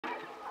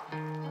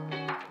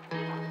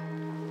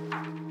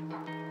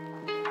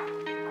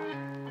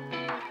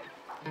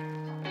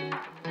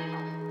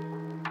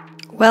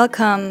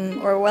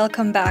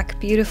Welcome back,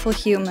 beautiful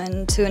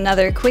human, to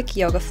another quick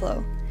yoga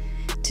flow.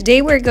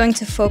 Today we're going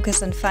to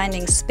focus on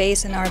finding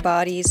space in our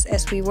bodies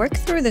as we work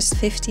through this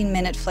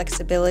 15-minute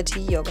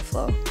flexibility yoga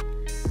flow.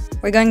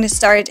 We're going to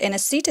start in a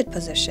seated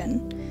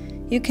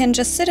position. You can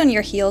just sit on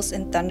your heels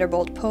in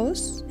thunderbolt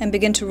pose and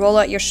begin to roll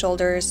out your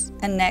shoulders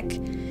and neck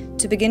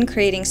to begin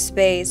creating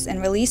space and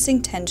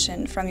releasing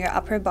tension from your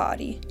upper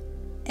body.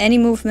 Any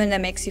movement that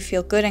makes you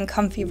feel good and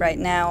comfy right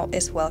now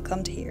is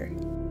welcomed here.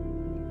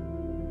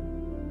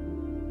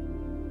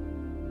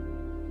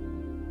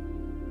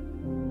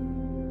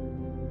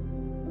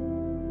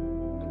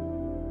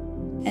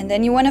 And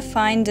then you want to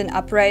find an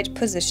upright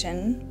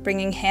position,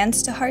 bringing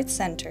hands to heart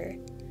center.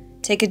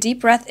 Take a deep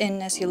breath in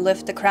as you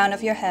lift the crown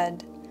of your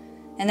head,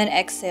 and then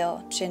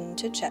exhale, chin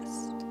to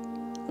chest.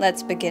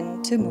 Let's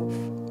begin to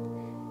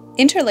move.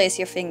 Interlace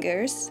your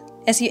fingers.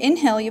 As you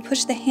inhale, you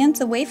push the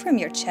hands away from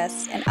your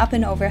chest and up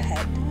and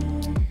overhead.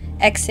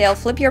 Exhale,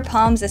 flip your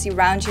palms as you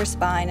round your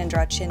spine and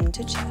draw chin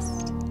to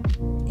chest.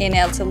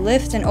 Inhale to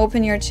lift and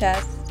open your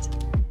chest.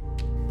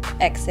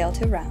 Exhale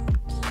to round.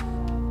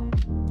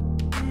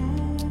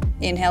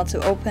 Inhale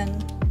to open,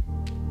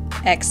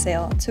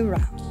 exhale to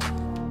round.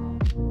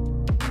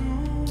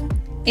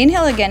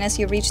 Inhale again as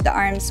you reach the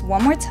arms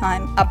one more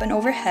time, up and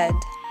overhead,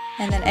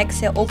 and then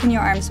exhale, open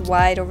your arms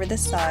wide over the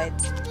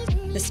sides.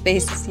 The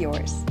space is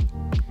yours.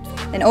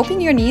 Then open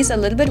your knees a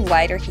little bit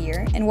wider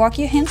here and walk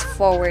your hands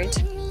forward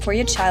for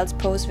your child's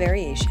pose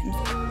variation,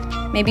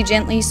 maybe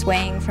gently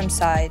swaying from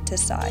side to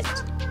side.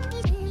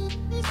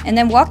 And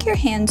then walk your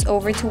hands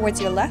over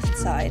towards your left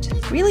side,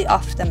 really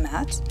off the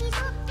mat.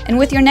 And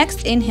with your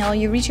next inhale,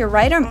 you reach your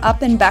right arm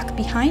up and back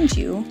behind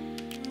you.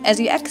 As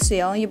you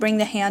exhale, you bring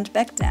the hand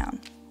back down.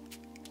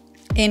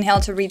 Inhale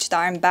to reach the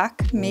arm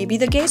back, maybe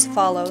the gaze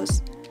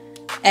follows.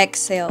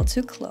 Exhale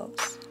to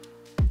close.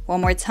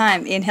 One more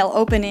time, inhale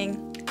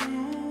opening,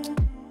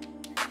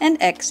 and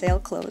exhale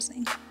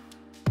closing.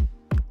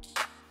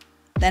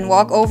 Then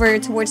walk over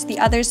towards the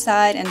other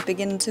side and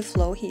begin to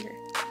flow here.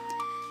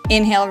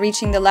 Inhale,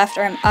 reaching the left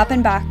arm up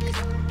and back.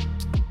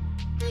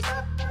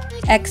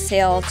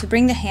 Exhale to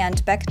bring the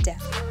hand back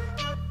down.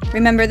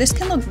 Remember, this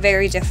can look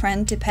very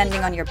different depending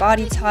on your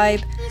body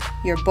type,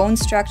 your bone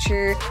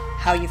structure,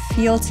 how you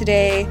feel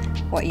today,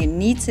 what you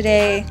need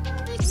today.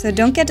 So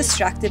don't get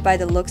distracted by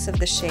the looks of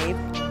the shape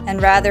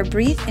and rather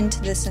breathe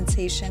into the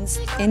sensations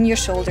in your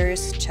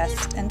shoulders,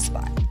 chest, and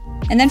spine.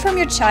 And then from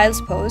your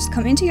child's pose,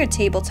 come into your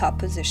tabletop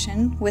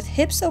position with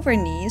hips over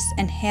knees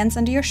and hands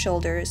under your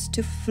shoulders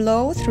to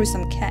flow through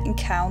some cat and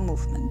cow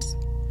movements.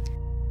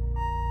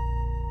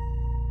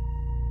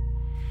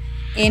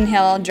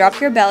 Inhale, drop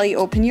your belly,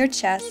 open your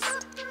chest.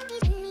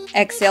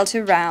 Exhale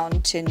to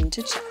round, chin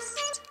to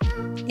chest.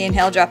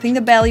 Inhale, dropping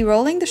the belly,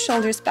 rolling the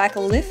shoulders back,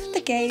 lift the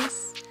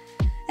gaze.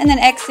 And then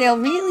exhale,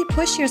 really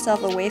push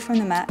yourself away from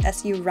the mat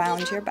as you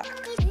round your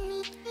back.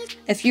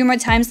 A few more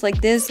times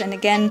like this, and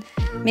again,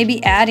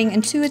 maybe adding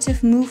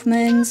intuitive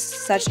movements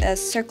such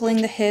as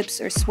circling the hips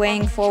or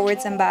swaying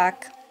forwards and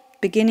back,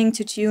 beginning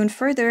to tune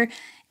further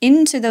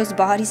into those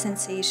body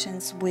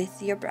sensations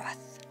with your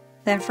breath.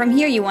 Then from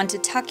here, you want to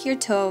tuck your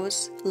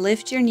toes,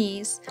 lift your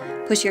knees,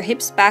 push your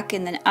hips back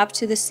and then up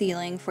to the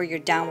ceiling for your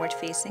downward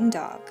facing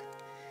dog.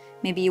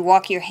 Maybe you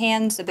walk your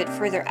hands a bit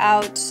further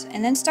out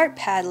and then start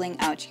paddling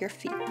out your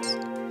feet.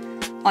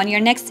 On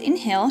your next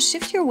inhale,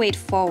 shift your weight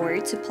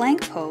forward to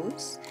plank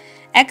pose.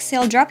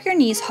 Exhale, drop your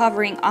knees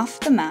hovering off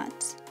the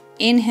mat.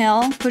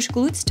 Inhale, push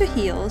glutes to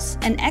heels,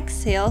 and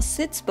exhale,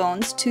 sits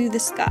bones to the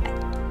sky.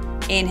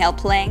 Inhale,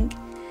 plank.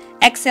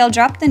 Exhale,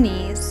 drop the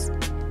knees.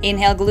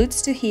 Inhale,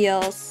 glutes to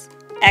heels.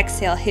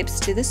 Exhale, hips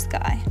to the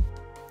sky.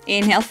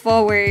 Inhale,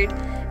 forward.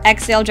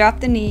 Exhale,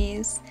 drop the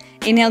knees.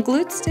 Inhale,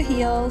 glutes to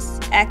heels.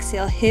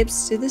 Exhale,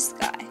 hips to the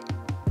sky.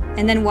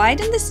 And then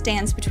widen the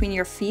stance between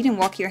your feet and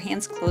walk your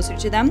hands closer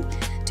to them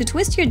to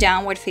twist your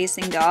downward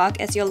facing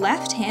dog as your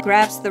left hand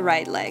grabs the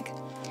right leg.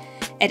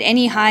 At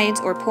any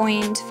height or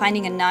point,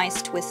 finding a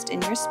nice twist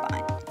in your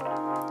spine.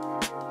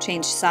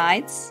 Change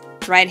sides.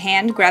 Right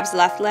hand grabs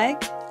left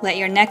leg. Let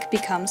your neck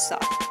become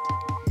soft.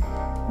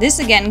 This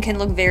again can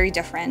look very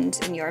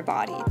different in your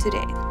body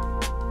today.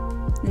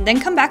 And then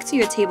come back to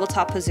your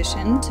tabletop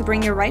position to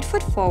bring your right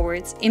foot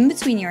forwards in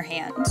between your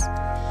hands.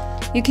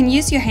 You can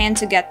use your hand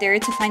to get there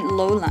to find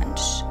low lunge,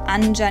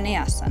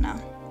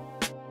 Anjaneyasana.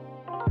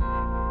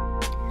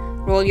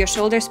 Roll your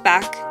shoulders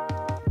back.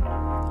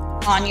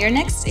 On your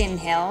next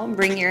inhale,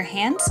 bring your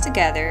hands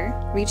together,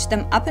 reach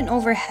them up and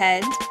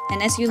overhead,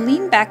 and as you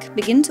lean back,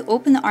 begin to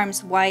open the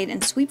arms wide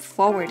and sweep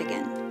forward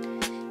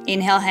again.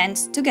 Inhale,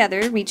 hands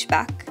together, reach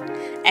back.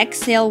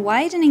 Exhale,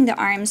 widening the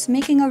arms,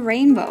 making a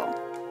rainbow.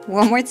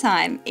 One more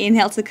time.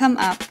 Inhale to come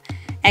up.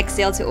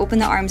 Exhale to open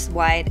the arms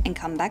wide and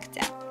come back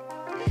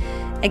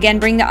down. Again,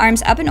 bring the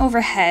arms up and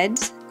overhead,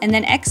 and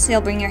then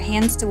exhale, bring your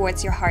hands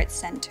towards your heart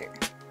center.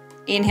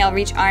 Inhale,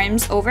 reach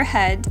arms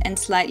overhead and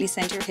slightly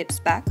send your hips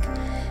back.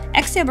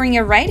 Exhale, bring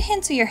your right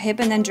hand to your hip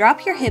and then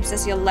drop your hips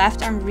as your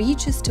left arm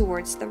reaches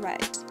towards the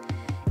right.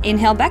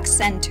 Inhale, back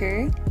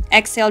center.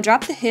 Exhale,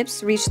 drop the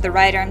hips, reach the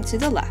right arm to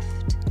the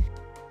left.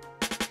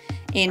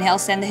 Inhale,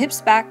 send the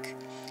hips back.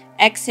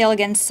 Exhale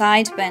again,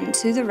 side bend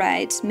to the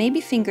right.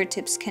 Maybe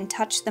fingertips can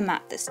touch the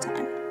mat this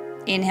time.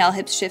 Inhale,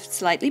 hips shift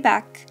slightly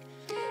back.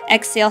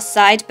 Exhale,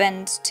 side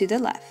bend to the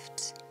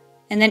left.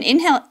 And then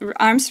inhale,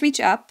 arms reach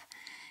up.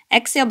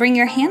 Exhale, bring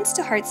your hands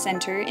to heart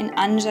center in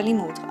Anjali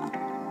Mudra.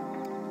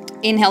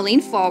 Inhale, lean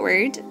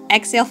forward.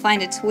 Exhale,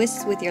 find a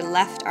twist with your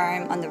left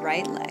arm on the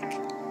right leg.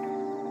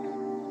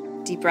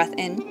 Deep breath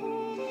in.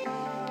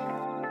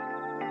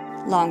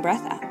 Long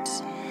breath out.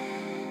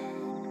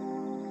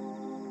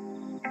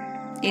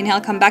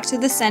 Inhale, come back to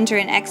the center,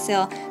 and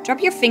exhale,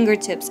 drop your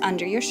fingertips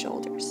under your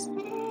shoulders.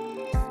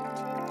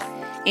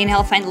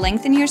 Inhale, find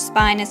length in your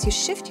spine as you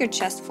shift your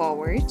chest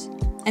forward.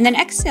 And then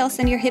exhale,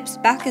 send your hips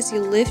back as you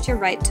lift your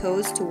right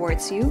toes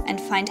towards you and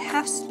find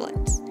half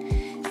splits.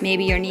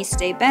 Maybe your knees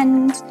stay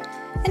bent,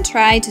 and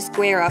try to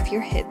square off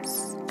your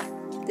hips.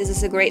 This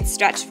is a great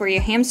stretch for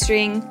your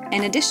hamstring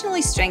and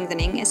additionally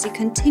strengthening as you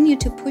continue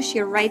to push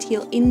your right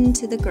heel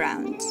into the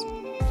ground.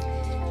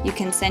 You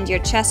can send your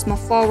chest more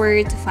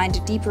forward to find a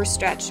deeper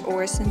stretch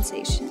or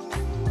sensation.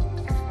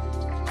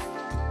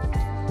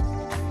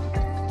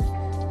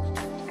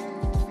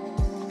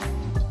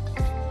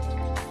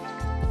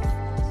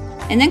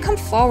 And then come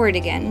forward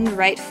again,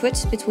 right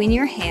foot between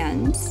your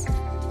hands.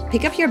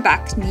 Pick up your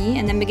back knee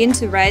and then begin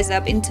to rise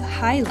up into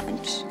high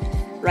lunge.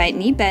 Right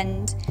knee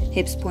bend,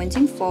 hips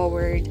pointing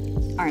forward,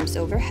 arms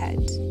overhead.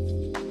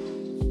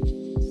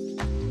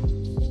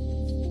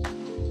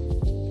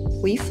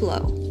 We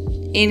flow.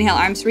 Inhale,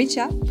 arms reach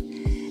up.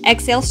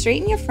 Exhale,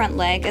 straighten your front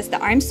leg as the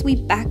arms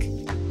sweep back.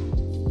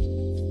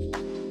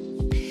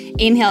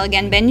 Inhale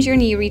again, bend your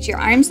knee, reach your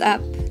arms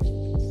up.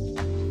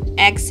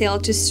 Exhale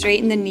to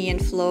straighten the knee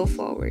and flow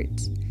forward.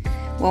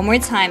 One more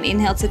time,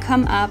 inhale to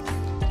come up.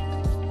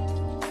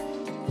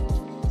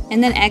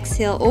 And then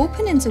exhale,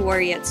 open into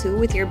Warrior Two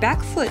with your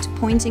back foot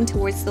pointing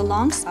towards the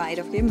long side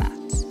of your mat.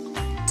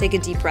 Take a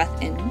deep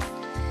breath in.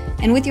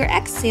 And with your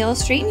exhale,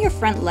 straighten your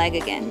front leg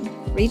again.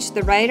 Reach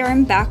the right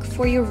arm back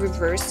for your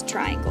reverse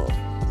triangle.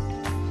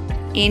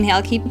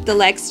 Inhale, keep the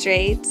leg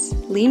straight.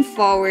 Lean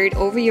forward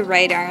over your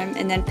right arm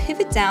and then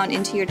pivot down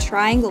into your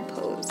triangle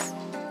pose.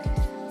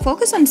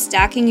 Focus on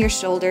stacking your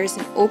shoulders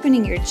and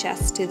opening your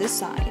chest to the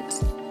side.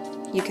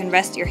 You can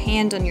rest your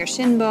hand on your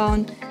shin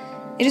bone.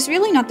 It is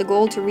really not the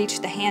goal to reach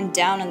the hand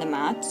down on the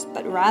mat,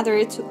 but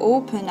rather to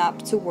open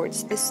up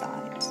towards the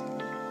side.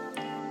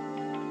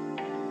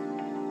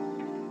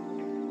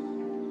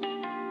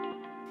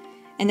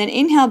 And then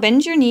inhale,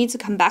 bend your knee to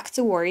come back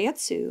to Warrior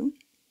Two.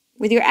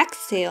 With your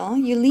exhale,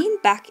 you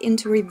lean back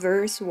into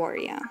Reverse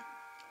Warrior.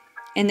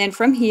 And then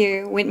from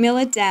here, windmill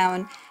it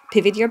down,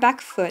 pivot your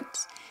back foot,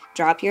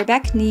 drop your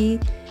back knee,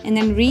 and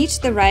then reach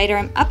the right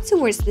arm up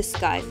towards the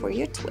sky for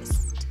your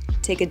twist.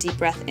 Take a deep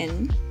breath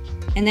in,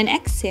 and then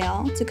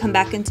exhale to come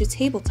back into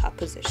tabletop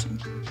position.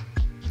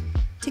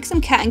 Take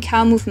some cat and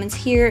cow movements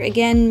here,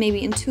 again,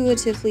 maybe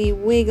intuitively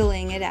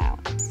wiggling it out.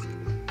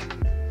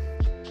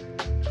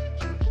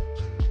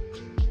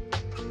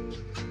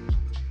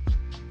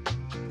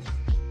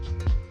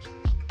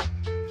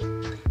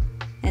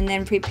 And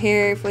then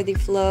prepare for the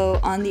flow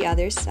on the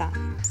other side.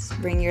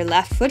 Bring your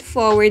left foot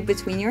forward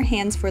between your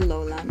hands for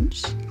low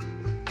lunge.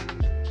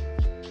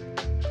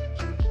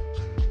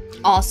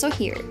 Also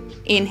here,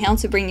 inhale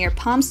to bring your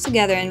palms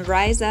together and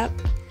rise up.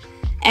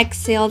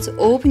 Exhale to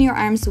open your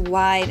arms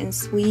wide and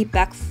sweep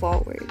back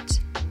forward.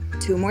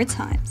 2 more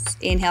times.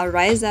 Inhale,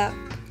 rise up.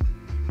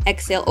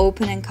 Exhale,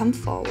 open and come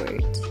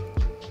forward.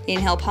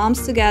 Inhale,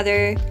 palms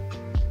together.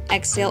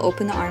 Exhale,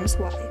 open the arms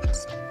wide.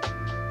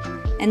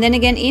 And then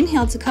again,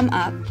 inhale to come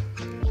up.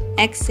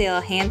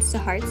 Exhale, hands to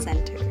heart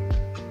center.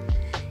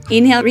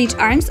 Inhale, reach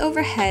arms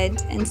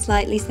overhead and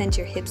slightly send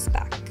your hips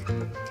back.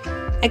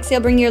 Exhale,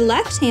 bring your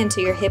left hand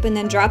to your hip and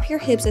then drop your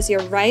hips as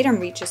your right arm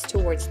reaches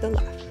towards the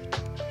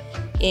left.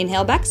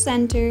 Inhale, back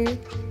center.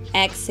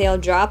 Exhale,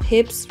 drop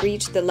hips,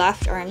 reach the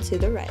left arm to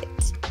the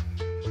right.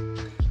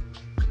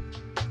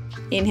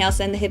 Inhale,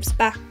 send the hips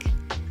back.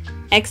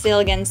 Exhale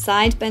again,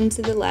 side bend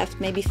to the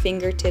left. Maybe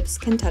fingertips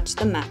can touch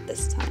the mat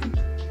this time.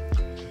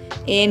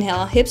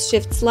 Inhale, hips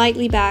shift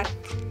slightly back.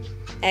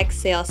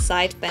 Exhale,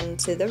 side bend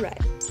to the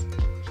right.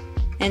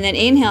 And then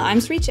inhale,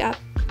 arms reach up.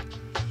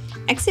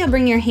 Exhale,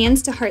 bring your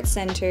hands to heart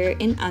center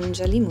in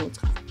Anjali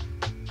Mudra.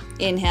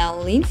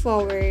 Inhale, lean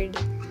forward.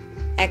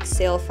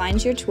 Exhale,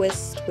 find your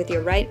twist with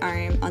your right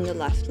arm on the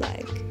left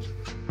leg.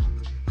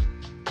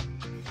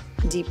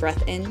 Deep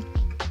breath in.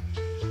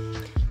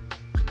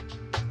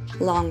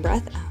 Long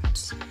breath out.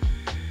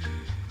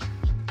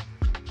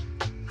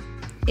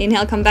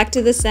 Inhale, come back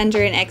to the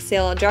center and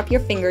exhale, drop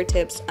your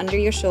fingertips under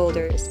your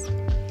shoulders.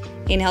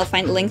 Inhale,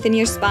 find length in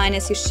your spine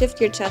as you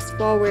shift your chest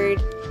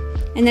forward.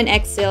 And then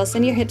exhale,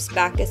 send your hips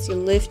back as you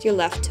lift your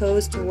left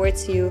toes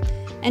towards you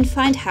and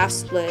find half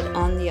split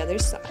on the other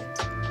side.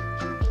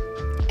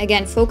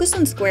 Again, focus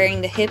on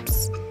squaring the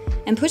hips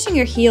and pushing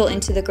your heel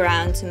into the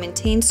ground to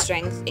maintain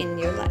strength in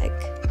your leg.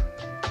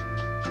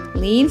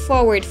 Lean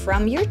forward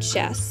from your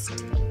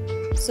chest.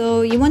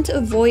 So you want to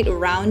avoid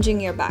rounding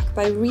your back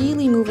by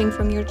really moving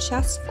from your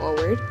chest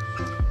forward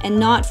and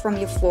not from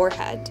your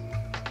forehead.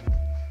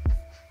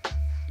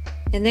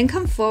 And then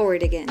come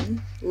forward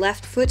again,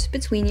 left foot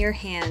between your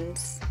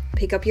hands,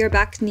 pick up your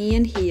back knee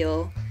and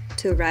heel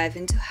to arrive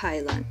into high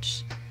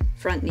lunge.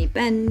 Front knee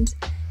bend,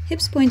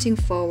 hips pointing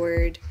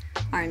forward,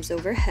 arms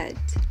overhead.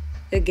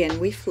 Again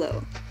we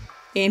flow.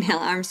 Inhale,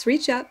 arms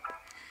reach up.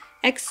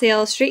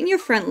 Exhale, straighten your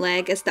front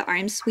leg as the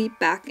arms sweep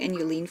back and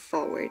you lean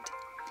forward.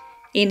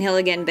 Inhale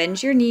again,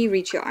 bend your knee,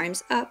 reach your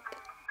arms up.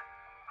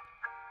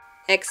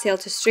 Exhale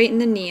to straighten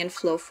the knee and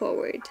flow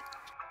forward.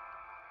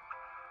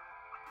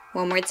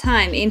 One more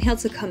time, inhale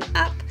to come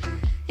up,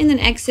 and then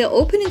exhale,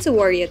 open into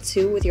Warrior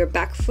Two with your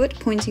back foot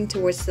pointing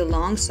towards the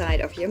long side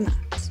of your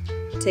mat.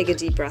 Take a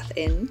deep breath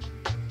in,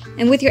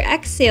 and with your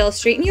exhale,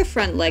 straighten your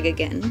front leg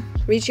again.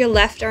 Reach your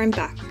left arm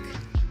back.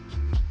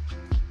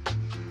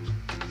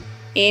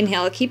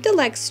 Inhale, keep the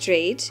legs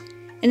straight,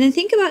 and then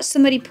think about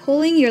somebody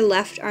pulling your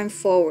left arm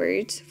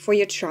forward for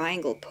your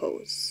triangle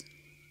pose.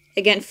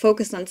 Again,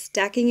 focus on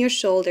stacking your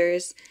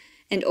shoulders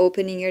and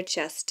opening your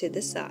chest to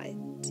the side.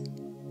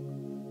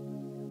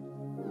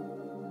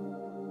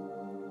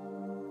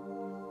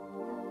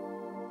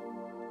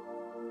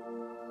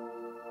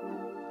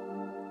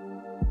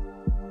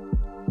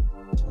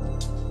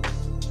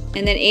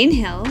 And then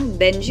inhale,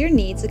 bend your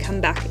knee to come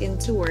back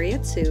into Warrior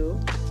Two.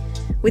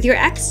 With your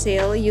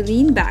exhale, you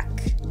lean back,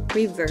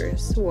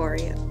 reverse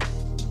Warrior.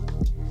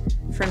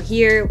 From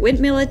here,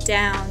 windmill it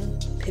down,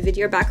 pivot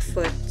your back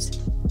foot,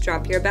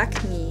 drop your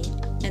back knee,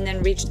 and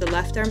then reach the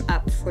left arm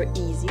up for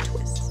easy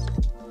twist.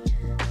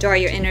 Draw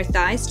your inner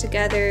thighs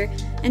together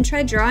and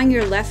try drawing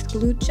your left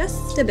glute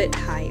just a bit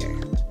higher.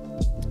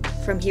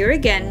 From here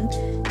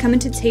again, come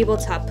into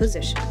tabletop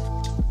position.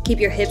 Keep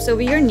your hips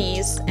over your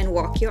knees and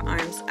walk your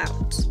arms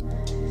out.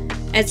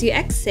 As you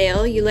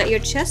exhale, you let your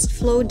chest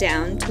flow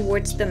down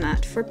towards the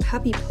mat for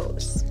puppy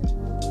pose.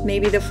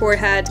 Maybe the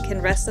forehead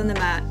can rest on the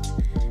mat.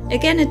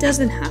 Again, it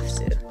doesn't have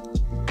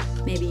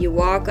to. Maybe you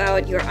walk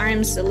out your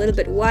arms a little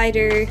bit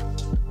wider.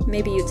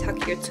 Maybe you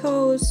tuck your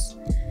toes.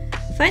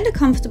 Find a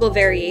comfortable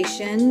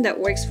variation that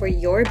works for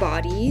your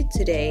body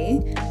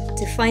today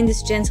to find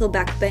this gentle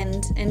back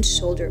bend and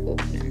shoulder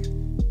opener.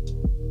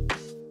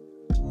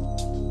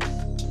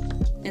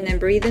 And then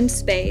breathe in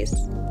space.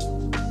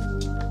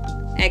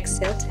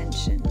 Exhale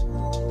tension.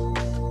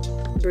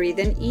 Breathe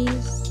in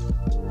ease.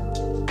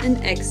 And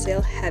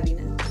exhale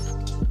heaviness.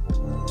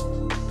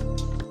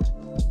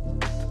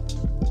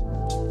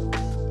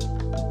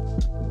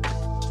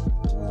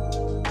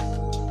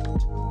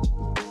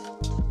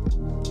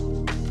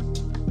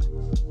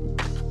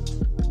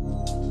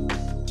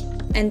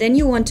 And then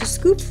you want to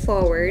scoop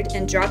forward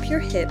and drop your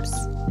hips.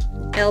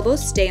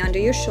 Elbows stay under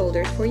your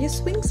shoulders for your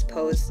swings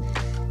pose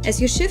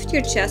as you shift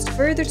your chest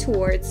further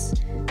towards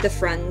the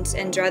front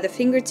and draw the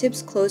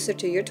fingertips closer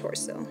to your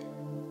torso.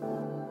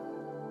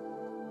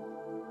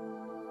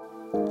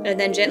 And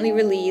then gently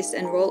release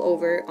and roll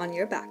over on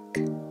your back.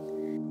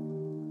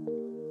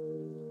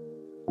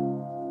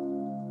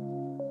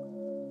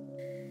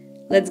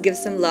 Let's give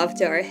some love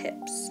to our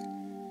hips.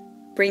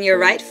 Bring your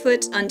right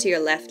foot onto your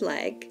left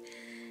leg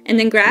and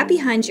then grab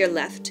behind your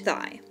left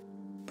thigh.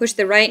 Push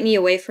the right knee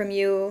away from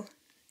you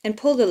and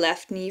pull the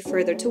left knee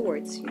further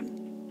towards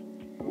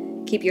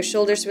you. Keep your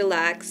shoulders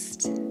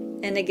relaxed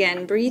and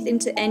again breathe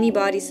into any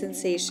body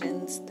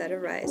sensations that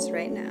arise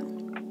right now.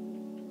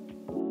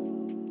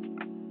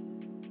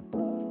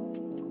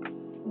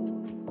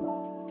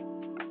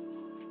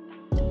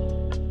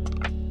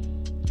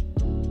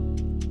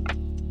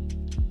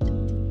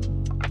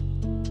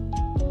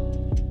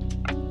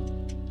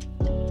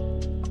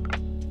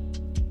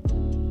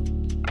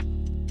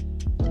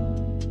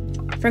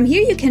 From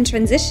here you can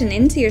transition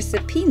into your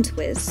supine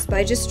twist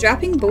by just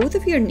dropping both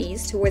of your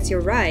knees towards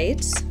your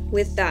right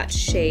with that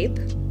shape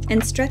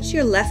and stretch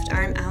your left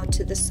arm out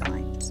to the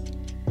side.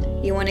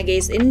 You want to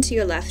gaze into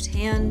your left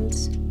hand.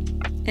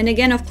 And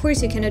again, of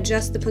course, you can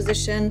adjust the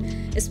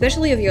position,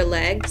 especially of your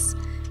legs,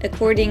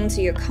 according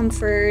to your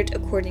comfort,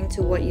 according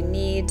to what you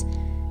need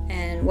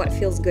and what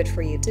feels good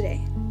for you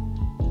today.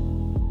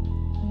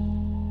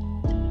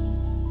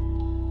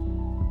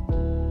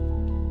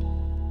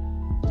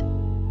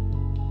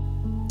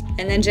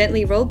 And then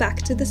gently roll back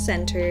to the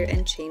center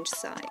and change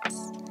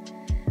sides.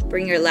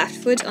 Bring your left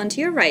foot onto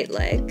your right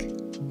leg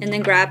and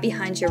then grab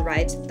behind your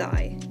right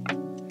thigh.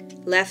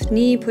 Left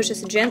knee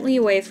pushes gently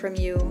away from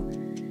you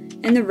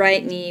and the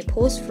right knee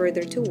pulls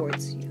further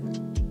towards you.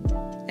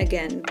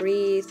 Again,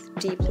 breathe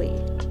deeply.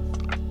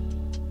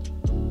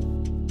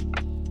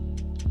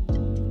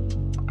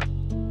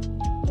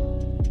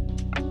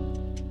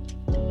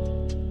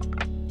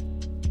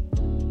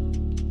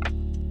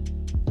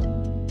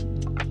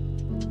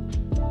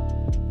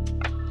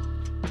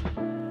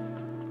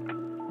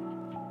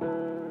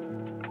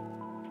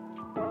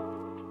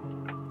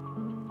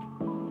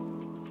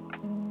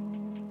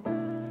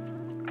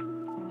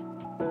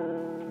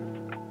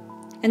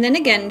 And then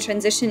again,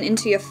 transition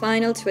into your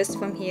final twist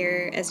from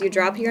here as you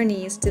drop your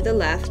knees to the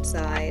left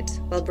side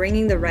while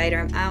bringing the right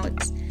arm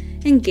out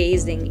and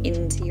gazing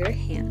into your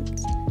hand.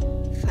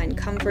 Find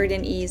comfort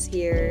and ease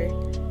here.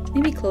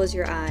 Maybe close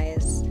your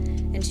eyes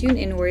and tune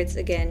inwards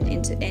again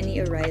into any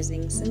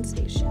arising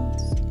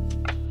sensations.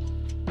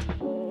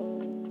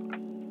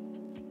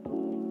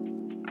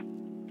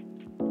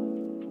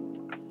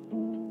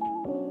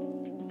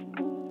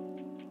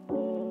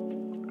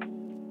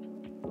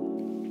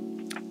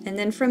 And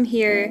then from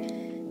here,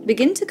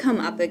 begin to come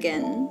up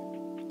again.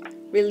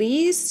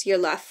 Release your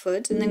left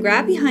foot and then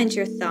grab behind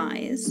your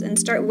thighs and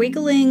start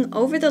wiggling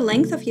over the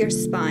length of your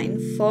spine,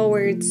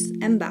 forwards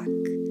and back.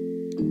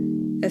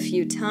 A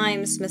few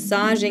times,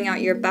 massaging out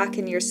your back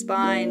and your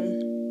spine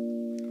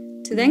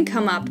to then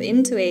come up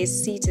into a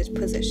seated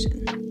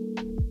position.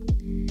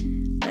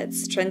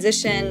 Let's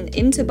transition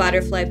into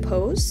butterfly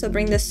pose. So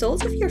bring the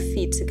soles of your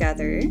feet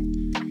together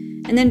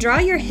and then draw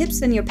your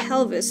hips and your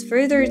pelvis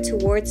further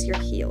towards your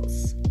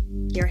heels.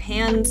 Your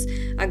hands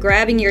are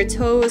grabbing your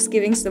toes,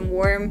 giving some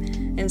warmth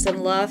and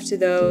some love to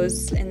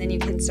those. And then you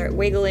can start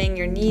wiggling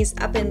your knees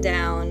up and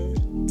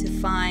down to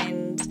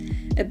find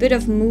a bit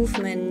of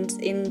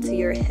movement into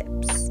your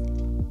hips.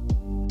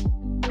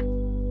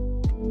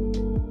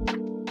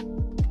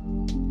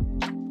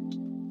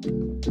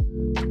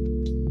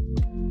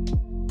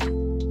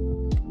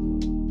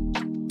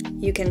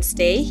 You can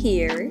stay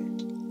here,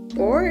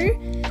 or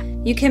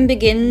you can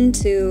begin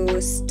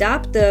to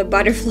stop the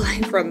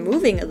butterfly from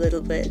moving a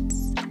little bit,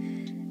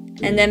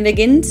 and then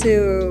begin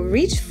to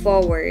reach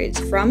forward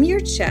from your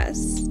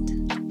chest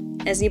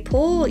as you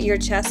pull your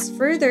chest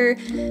further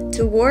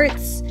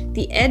towards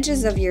the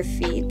edges of your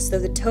feet, so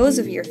the toes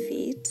of your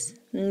feet.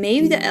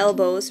 Maybe the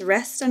elbows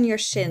rest on your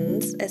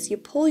shins as you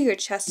pull your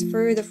chest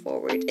further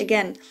forward.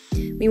 Again,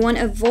 we want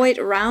to avoid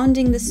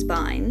rounding the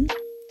spine,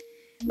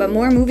 but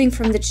more moving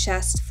from the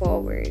chest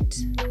forward.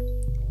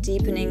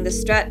 Deepening the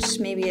stretch,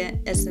 maybe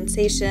a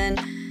sensation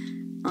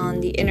on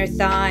the inner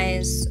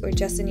thighs or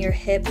just in your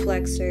hip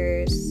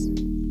flexors.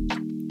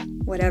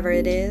 Whatever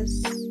it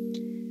is,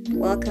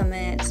 welcome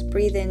it,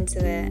 breathe into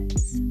it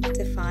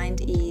to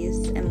find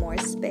ease and more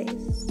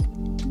space.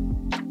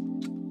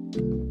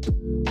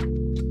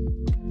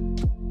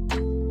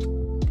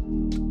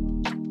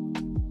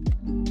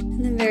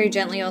 And then very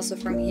gently also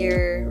from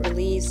here,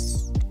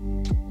 release.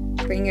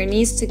 Bring your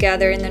knees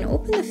together and then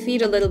open the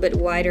feet a little bit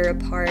wider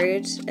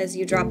apart as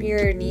you drop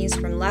your knees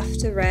from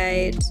left to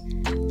right,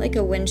 like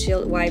a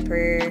windshield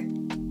wiper.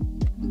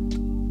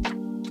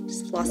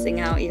 Just flossing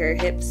out your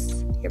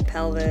hips, your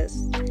pelvis.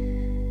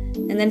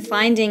 And then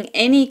finding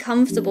any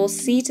comfortable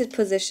seated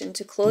position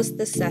to close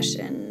the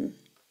session.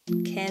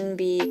 Can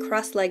be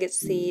cross-legged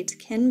seat,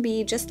 can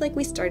be just like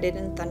we started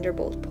in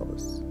Thunderbolt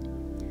pose.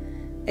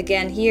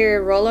 Again,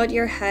 here, roll out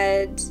your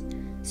head,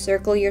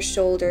 circle your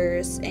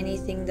shoulders,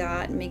 anything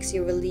that makes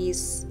you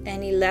release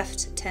any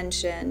left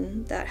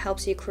tension that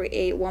helps you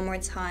create one more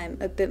time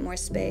a bit more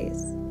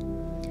space.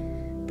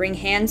 Bring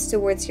hands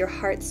towards your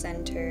heart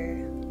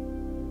center.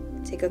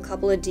 Take a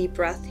couple of deep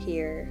breaths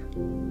here.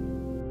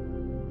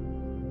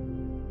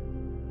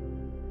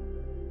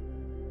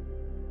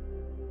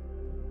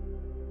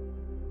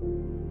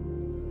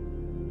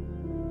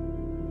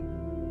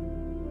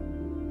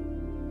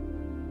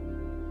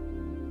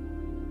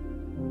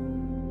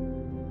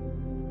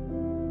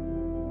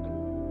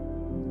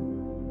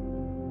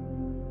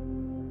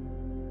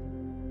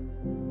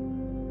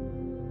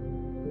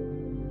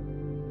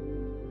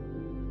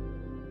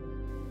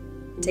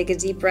 Take a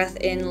deep breath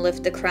in,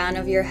 lift the crown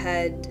of your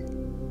head.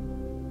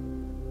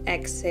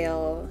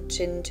 Exhale,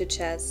 chin to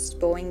chest,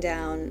 bowing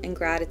down in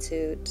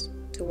gratitude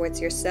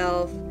towards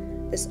yourself,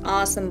 this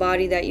awesome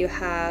body that you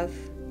have,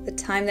 the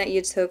time that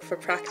you took for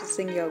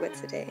practicing yoga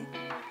today.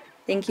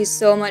 Thank you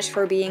so much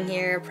for being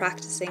here,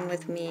 practicing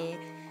with me.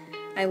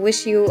 I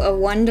wish you a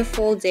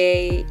wonderful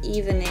day,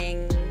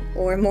 evening,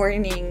 or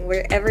morning,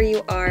 wherever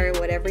you are,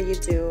 whatever you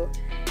do.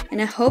 And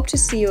I hope to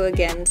see you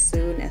again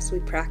soon as we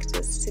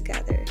practice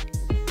together.